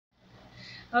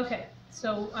Okay,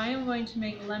 so I am going to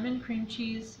make lemon cream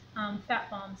cheese fat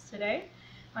bombs today.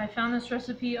 I found this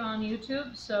recipe on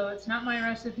YouTube, so it's not my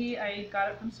recipe. I got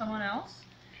it from someone else.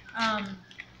 Um,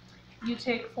 you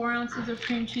take 4 ounces of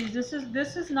cream cheese. This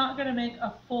is not going to make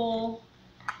a full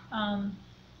um,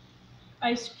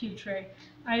 ice cube tray.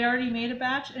 I already made a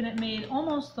batch, and it made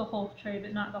almost the whole tray,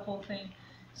 but not the whole thing.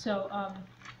 So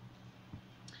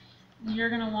you're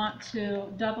going to want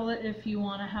to double it if you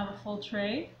want to have a full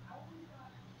tray.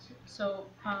 So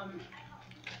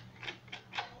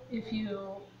if you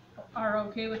are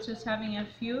okay with just having a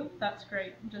few, that's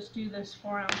great. Just do this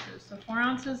 4 ounces. So 4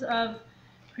 ounces of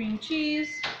cream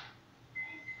cheese,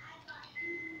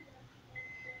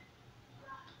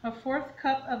 a 1/4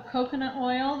 cup of coconut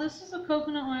oil. This is the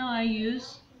coconut oil I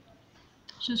use.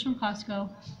 It's just from Costco.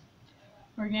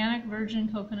 Organic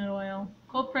virgin coconut oil,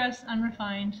 cold pressed,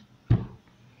 unrefined.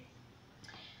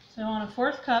 So I want a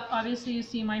 1/4 cup. Obviously, you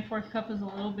see my 1/4 cup is a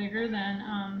little bigger than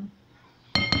a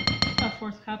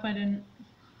 1/4 cup. I didn't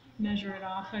measure it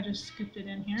off. I just scooped it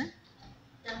in here.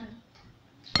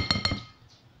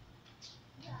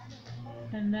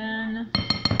 And then,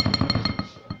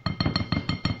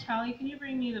 Callie, can you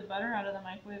bring me the butter out of the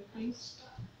microwave, please?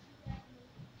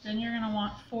 Then you're going to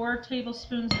want 4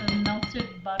 tablespoons of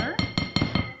melted butter.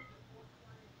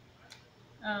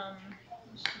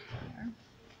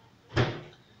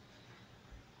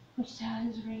 Which Callie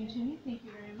is bringing to me. Thank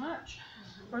you very much.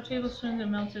 4 tablespoons of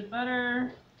melted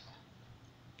butter.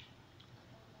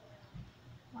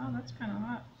 Wow, that's kind of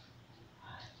hot.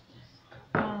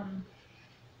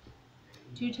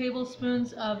 2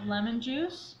 tablespoons of lemon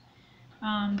juice.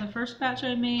 The first batch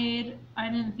I made, I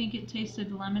didn't think it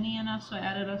tasted lemony enough, so I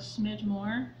added a smidge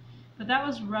more. But that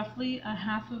was roughly a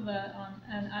half of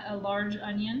a large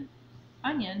onion.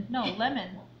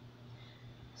 Lemon.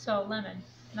 So lemon,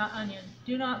 not onion.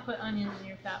 Do not put onions in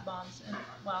your fat bombs. And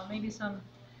well, maybe some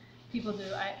people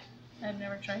do. I've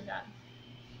never tried that.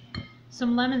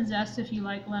 Some lemon zest if you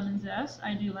like lemon zest.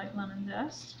 I do like lemon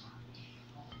zest.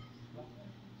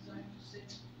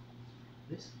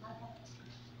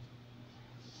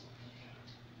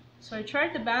 So I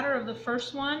tried the batter of the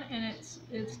first one, and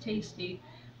it's tasty.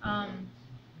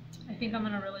 I think I'm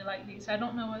gonna really like these. I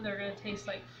don't know whether they're gonna taste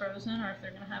like frozen or if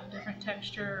they're gonna have a different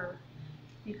texture or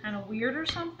be kind of weird or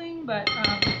something. But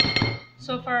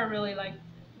so far I really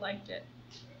liked it.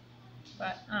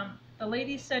 But the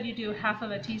lady said you do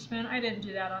 1/2 teaspoon. I didn't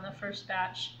do that on the first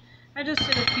batch. I just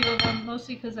did a few of them,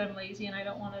 mostly because I'm lazy and I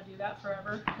don't want to do that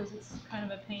forever because it's kind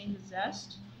of a pain to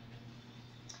zest.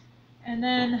 And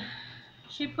then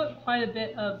she put quite a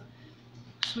bit of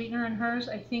sweetener in hers.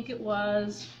 I think it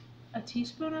was a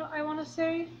teaspoon, I want to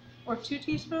say, or 2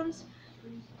 teaspoons.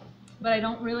 But I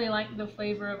don't really like the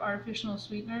flavor of artificial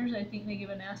sweeteners. I think they give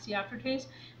a nasty aftertaste.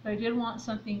 But I did want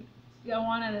something, I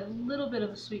wanted a little bit of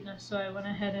a sweetness, so I went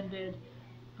ahead and did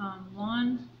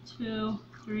 1, 2,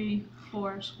 3,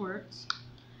 4 squirts.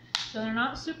 So they're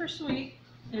not super sweet.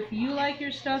 If you like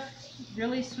your stuff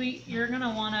really sweet, you're going to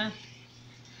want to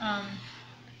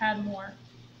add more.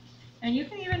 And you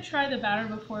can even try the batter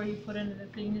before you put into the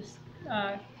thing,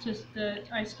 just the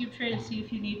ice cube tray, to see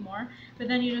if you need more. But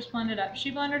then you just blend it up. She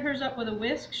blended hers up with a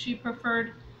whisk. She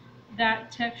preferred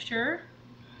that texture,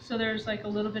 so there's like a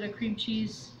little bit of cream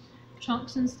cheese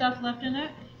chunks and stuff left in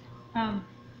it.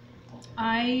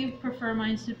 I prefer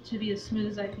mine to be as smooth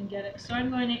as I can get it. So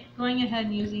I'm going ahead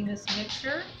and using this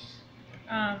mixer.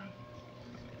 I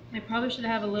probably should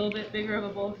have a little bit bigger of a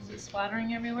bowl because it's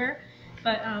splattering everywhere.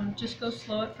 But just go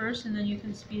slow at first, and then you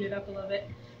can speed it up a little bit.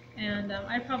 And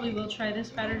I probably will try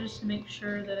this batter just to make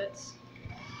sure that it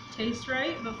tastes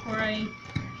right before I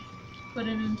put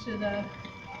it into the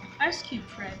ice cube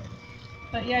tray.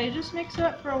 But yeah, you just mix it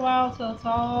up for a while till it's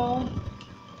all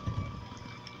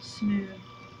smooth.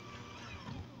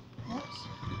 Oops.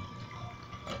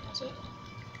 That's it.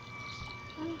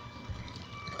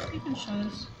 You can show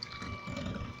this.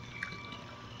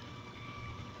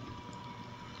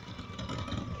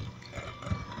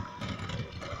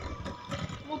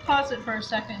 We'll pause it for a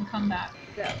second and come back.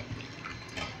 Yeah.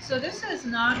 So this is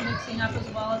not mixing up as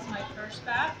well as my first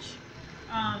batch.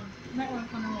 You might want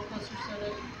to come a little closer so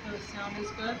that the sound is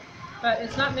good. But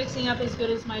it's not mixing up as good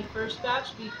as my first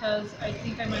batch because I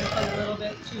think I might have put a little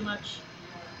bit too much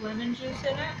lemon juice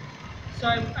in it. So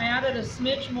I added a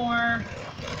smidge more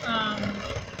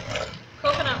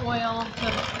coconut oil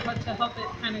to help it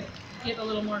kind of get a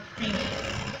little more creamy.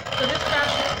 So this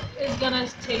batch is going to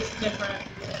taste different.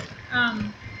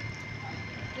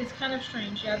 It's kind of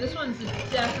strange. Yeah, this one's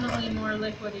definitely more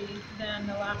liquidy than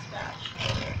the last batch.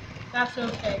 That's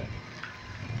okay.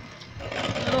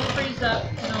 It'll freeze up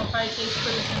and it'll probably taste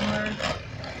pretty similar.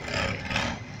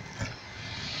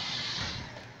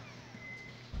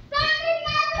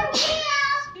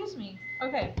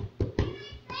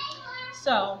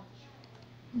 So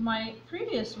my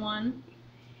previous one,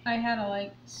 I had to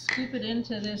like scoop it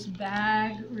into this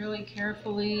bag really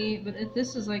carefully, but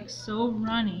this is like so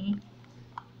runny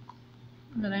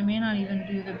that I may not even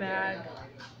do the bag.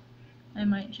 I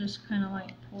might just kind of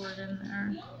like pour it in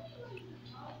there.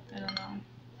 I don't know.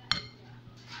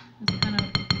 It's kind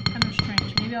of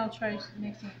strange. Maybe I'll try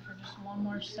mixing it for just one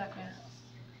more second.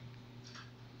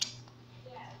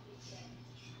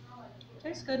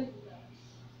 Tastes good.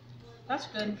 That's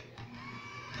good.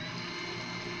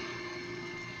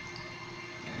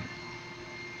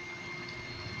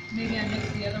 Maybe I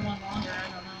mixed the other one longer. I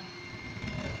don't know.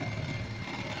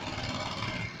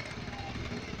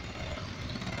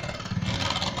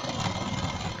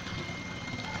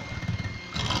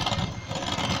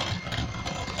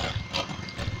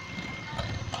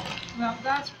 Well,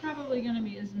 that's probably going to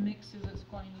be as mixed as it's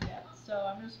going to get. So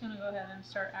I'm just going to go ahead and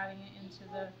start adding it into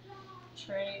the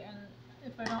tray. And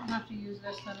if I don't have to use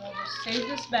this, then we'll just save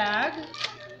this bag.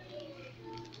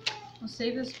 We'll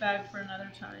save this bag for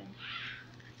another time.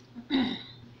 I'm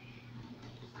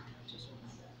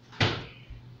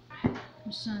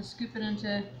just going to scoop it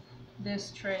into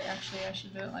this tray. Actually, I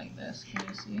should do it like this. Can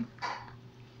you see?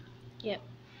 Yep.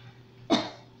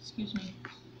 Excuse me.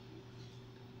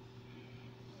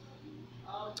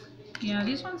 Yeah,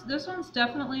 this one's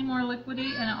definitely more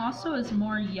liquidy, and it also is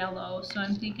more yellow. So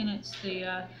I'm thinking it's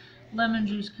the lemon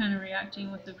juice kind of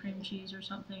reacting with the cream cheese or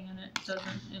something, and it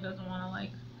doesn't want to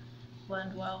like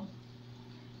blend well.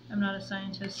 I'm not a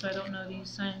scientist, so I don't know these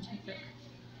scientific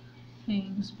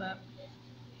things, but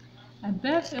I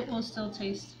bet it will still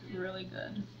taste really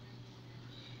good.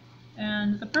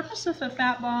 And the purpose of a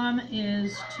fat bomb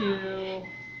is to,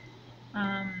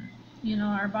 you know,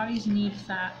 our bodies need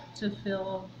fat to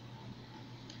feel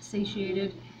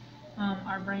satiated.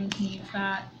 Our brains need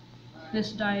fat.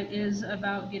 This diet is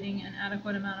about getting an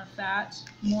adequate amount of fat,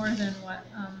 more than what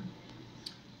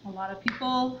a lot of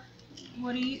people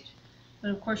would eat. But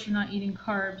of course you're not eating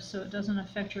carbs, so it doesn't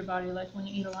affect your body like when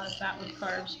you eat a lot of fat with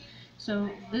carbs.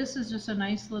 So this is just a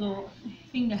nice little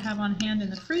thing to have on hand in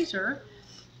the freezer,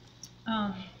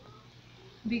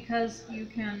 because you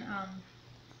can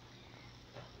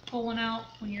pull one out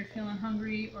when you're feeling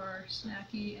hungry or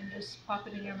snacky and just pop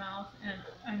it in your mouth. And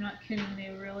I'm not kidding, they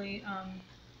really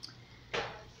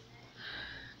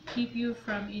keep you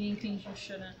from eating things you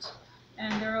shouldn't.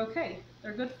 And they're okay.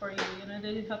 They're good for you. You know,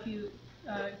 they help you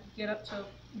get up to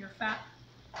your fat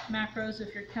macros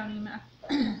if you're counting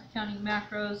counting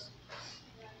macros.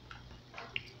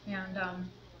 And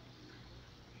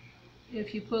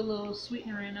if you put a little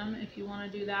sweetener in them, if you want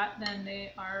to do that, then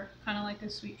they are kind of like a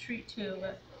sweet treat too.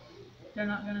 But they're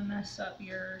not going to mess up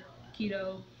your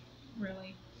keto,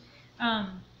 really. I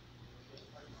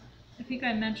think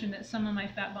I mentioned that some of my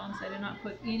fat bombs I did not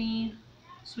put any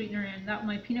sweetener in. That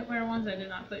my peanut butter ones, I did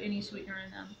not put any sweetener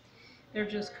in them. They're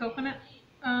just coconut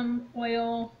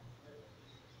oil,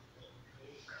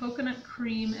 coconut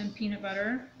cream, and peanut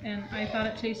butter. And I thought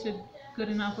it tasted good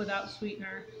enough without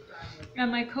sweetener.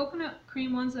 And my coconut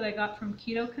cream ones that I got from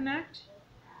Keto Connect,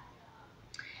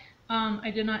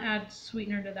 I did not add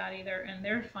sweetener to that either, and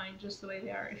they're fine just the way they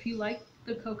are. If you like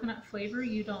the coconut flavor,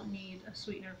 you don't need a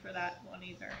sweetener for that one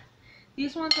either.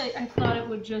 These ones, I thought it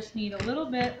would just need a little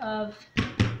bit of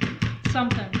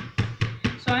something.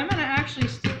 So I'm going to actually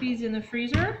stick these in the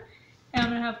freezer, and I'm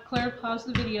going to have Claire pause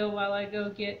the video while I go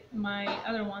get my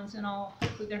other ones, and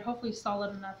they're hopefully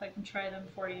solid enough I can try them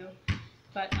for you.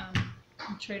 But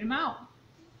I'll trade them out.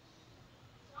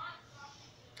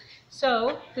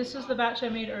 So this is the batch I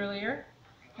made earlier.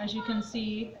 As you can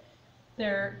see,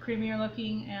 they're creamier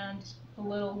looking and a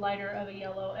little lighter of a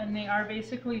yellow, and they are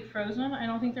basically frozen. I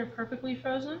don't think they're perfectly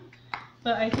frozen,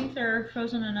 but I think they're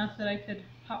frozen enough that I could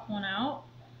pop one out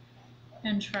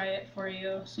and try it for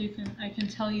you, so I can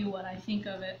tell you what I think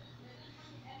of it.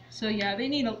 So yeah,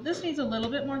 this needs a little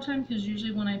bit more time, because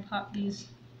usually when I pop these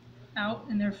out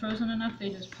and they're frozen enough, they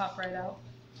just pop right out.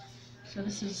 So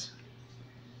this is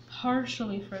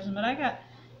partially frozen, but I got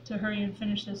to hurry and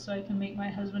finish this so I can make my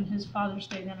husband his Father's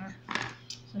Day dinner.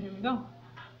 So here we go.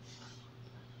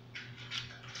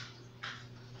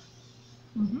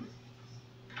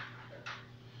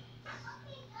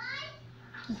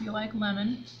 If you like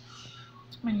lemon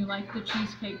and you like the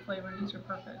cheesecake flavor, these are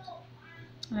perfect.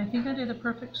 And I think I did the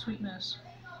perfect sweetness.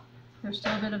 There's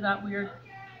still a bit of that weird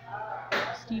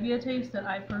stevia taste that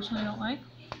I personally don't like,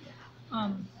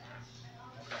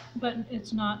 but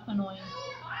it's not annoying.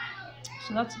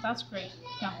 So that's great.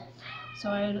 Yeah. So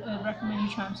I'd recommend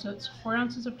you try them. So it's 4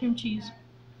 ounces of cream cheese,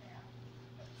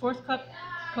 1/4 cup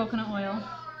coconut oil,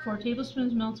 4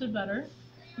 tablespoons melted butter,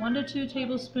 1 to 2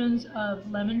 tablespoons of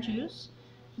lemon juice,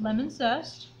 lemon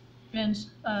zest, and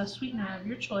sweetener of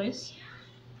your choice.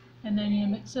 And then you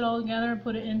mix it all together,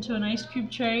 put it into an ice cube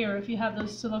tray, or if you have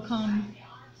those silicone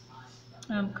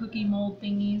cookie mold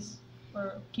thingies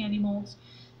or candy molds,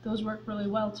 those work really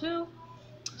well too.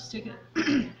 Stick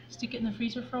it, stick it in the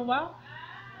freezer for a while,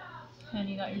 and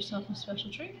you got yourself a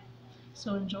special treat.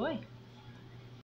 So enjoy.